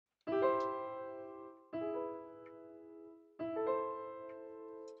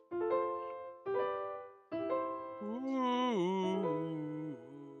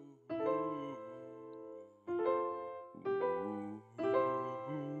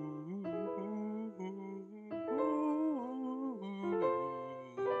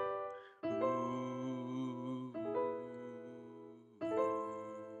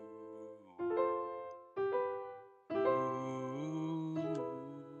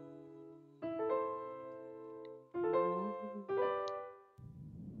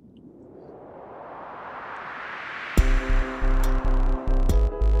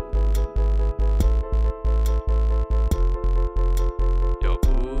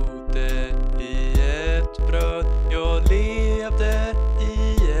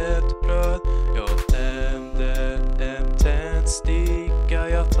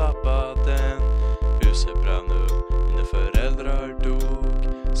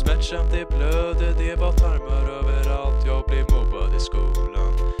smärtsamt, det blödde, det var tarmar överallt. Jag blev mobbad i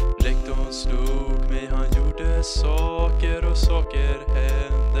skolan. Rektorn slog mig, han gjorde saker och saker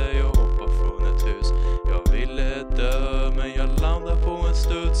hände. Jag hoppade från ett hus, jag ville dö, men jag landade på en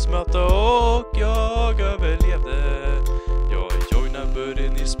studsmatta och jag överlevde. Jag joinade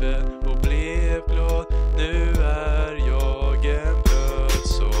Burrén och blev glad. Nu är jag en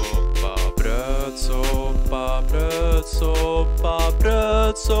brödsoppa. Brödsoppa, brödsoppa,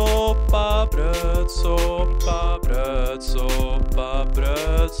 brödsoppa, brödsoppa, brödsoppa,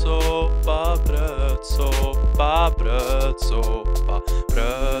 brödsoppa, brödsoppa, brödsoppa,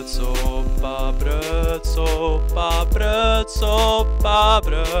 brödsoppa, brödsoppa, brödsoppa, brödsoppa,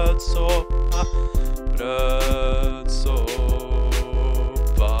 brödsoppa,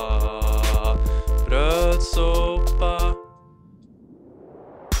 brödsoppa.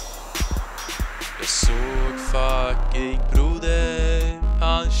 Jag såg fucking broder,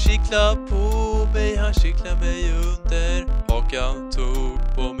 han kittlar på mig, han kittlar mig under hakan,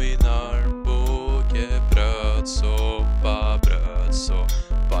 tog på min armbåge. Brödsoppa,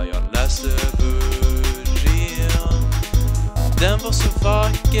 brödsoppa, jag läste Burrén. Den var så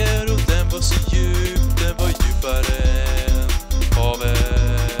vacker och den var så djup, den var djupare än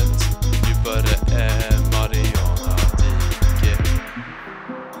havet, djupare än Mariana dike.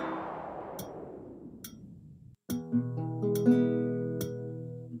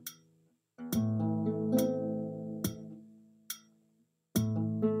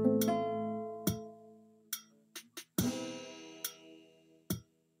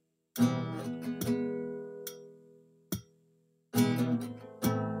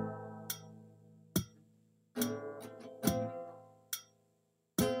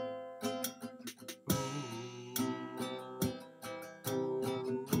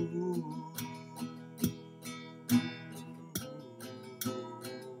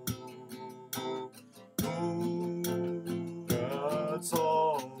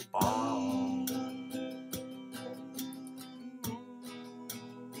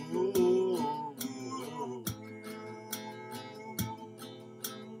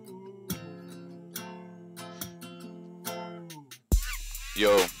 Jo,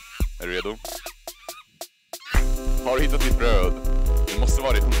 är du redo? Har du hittat ditt bröd? Det måste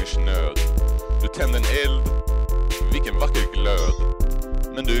vara i hungersnöd. Du tände en eld. Vilken vacker glöd.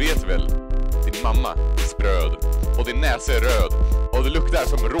 Men du vet väl, din mamma är spröd. Och din näsa är röd. Och det luktar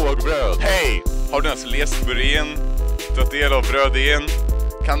som rågbröd. Hej! Har du ens läst Burrén? Tagit del av brödén?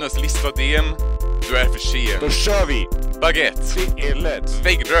 Kan du ens lista dem? Du är för sen. Då kör vi! Baguette. Det är lätt.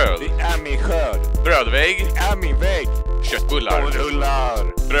 Väggbröd. Det är min skörd. Brödvägg. Det är min vägg. Köttbullar. Och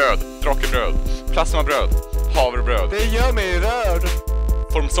rullar. Bröd. Drakebröd. Plasmabröd. Havrebröd. Det gör mig rörd.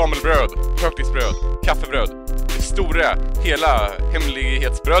 Formsamelbröd. Högtidsbröd. Kaffebröd. Det stora, hela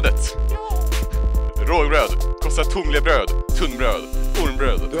hemlighetsbrödet. Rågbröd. Kostar tomlebröd. Tunnbröd.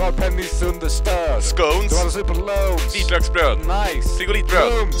 Ormbröd. Du har pennis under stöd. Scones. Du har superloaves. Vitlöksbröd. Nice.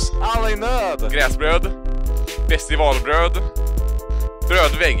 Frigolitbröd. Mums. Alla i nöd. Gräsbröd. Festivalbröd.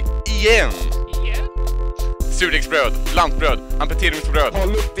 Brödvägg. Igen. Surdegsbröd. Lantbröd. Amputeringsbröd.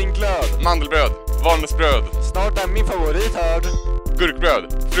 Håll upp din glöd. Mandelbröd. Valnötsbröd. Snart är min favorit hörd.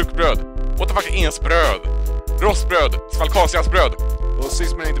 Gurkbröd. Fruktbröd. What the fuck är ens bröd? Rostbröd. Svalkasiansbröd. Och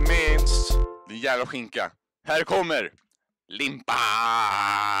sist men inte minst. Din jävla skinka. Här kommer limpa.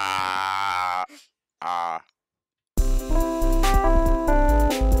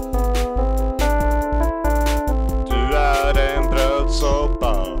 Du är en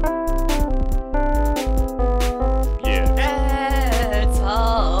brödsoppa. Yeah.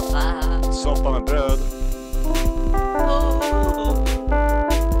 Brödsoppa. Soppa med bröd.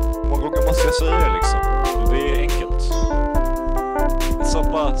 Många gånger måste jag säga det liksom. Det är enkelt. En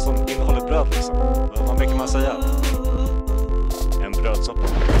soppa som innehåller bröd liksom. Vad mycket man säga? En brödsoppa.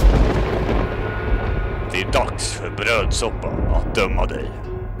 Det är dags för brödsoppa att döma dig.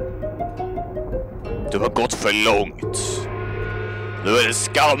 Du har gått för långt. Nu är det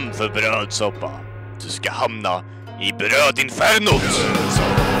skam för brödsoppa. Du ska hamna i brödinfernot.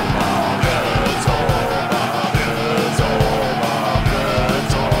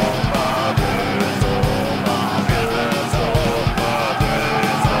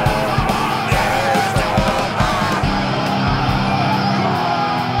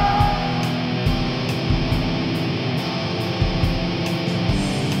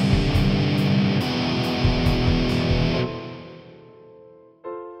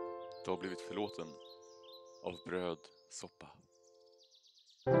 Du har blivit förlåten av brödsoppa.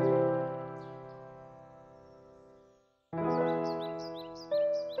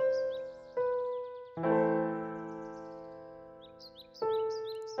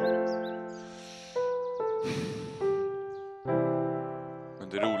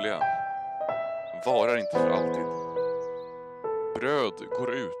 roliga varar inte för alltid. Bröd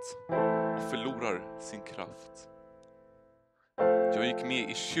går ut och förlorar sin kraft. Jag gick med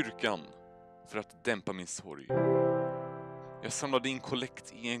i kyrkan för att dämpa min sorg. Jag samlade in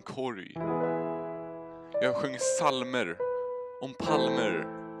kollekt i en korg. Jag sjöng salmer om palmer,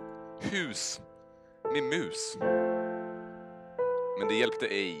 hus med mus. Men det hjälpte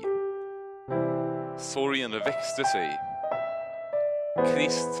ej. Sorgen växte sig.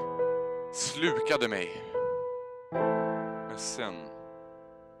 Krist slukade mig. Men sen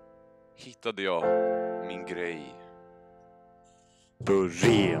hittade jag min grej.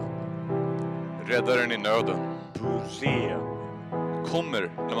 Burrén. Räddaren i nöden. Burrén.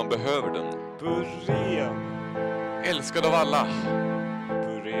 Kommer när man behöver den. Burrén. Älskad av alla.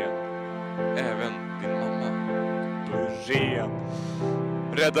 Burrén. Även din mamma. Burrén.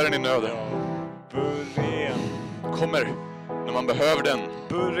 Räddaren i nöden. Burrén. Kommer när man behöver den.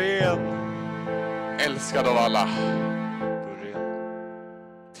 Burrén. Älskad av alla.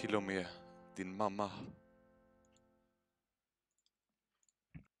 Burrén. Till och med din mamma.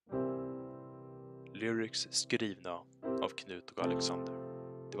 Lyrics skrivna av Knut och Alexander.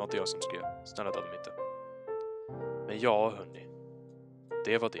 Det var inte jag som skrev, snälla dem inte. Men ja, hörni.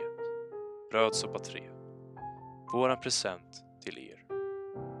 Det var det. Brödsoppa 3. Våran present till er.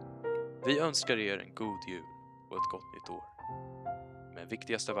 Vi önskar er en god jul och ett gott nytt år. Men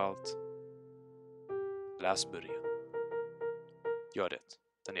viktigast av allt, läs Burrén. Gör det,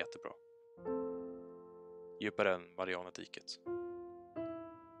 den är jättebra. Djupare än Marianadiket.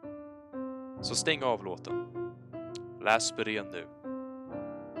 Så stäng av låten. Läs Burrén nu.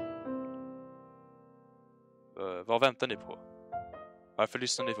 Vad väntar ni på? Varför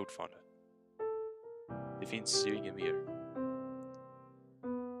lyssnar ni fortfarande? Det finns ju inget mer.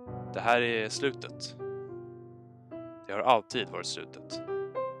 Det här är slutet. Det har alltid varit slutet.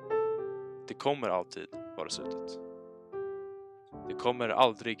 Det kommer alltid vara slutet. Det kommer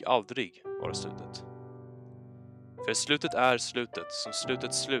aldrig vara slutet. För slutet är slutet som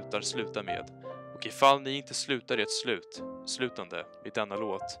slutet slutar med. Och ifall ni inte slutar ert slutande vid denna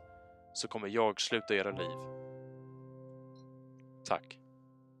låt, så kommer jag sluta era liv. Tack.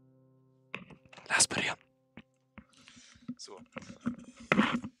 Läs Burrén. Så.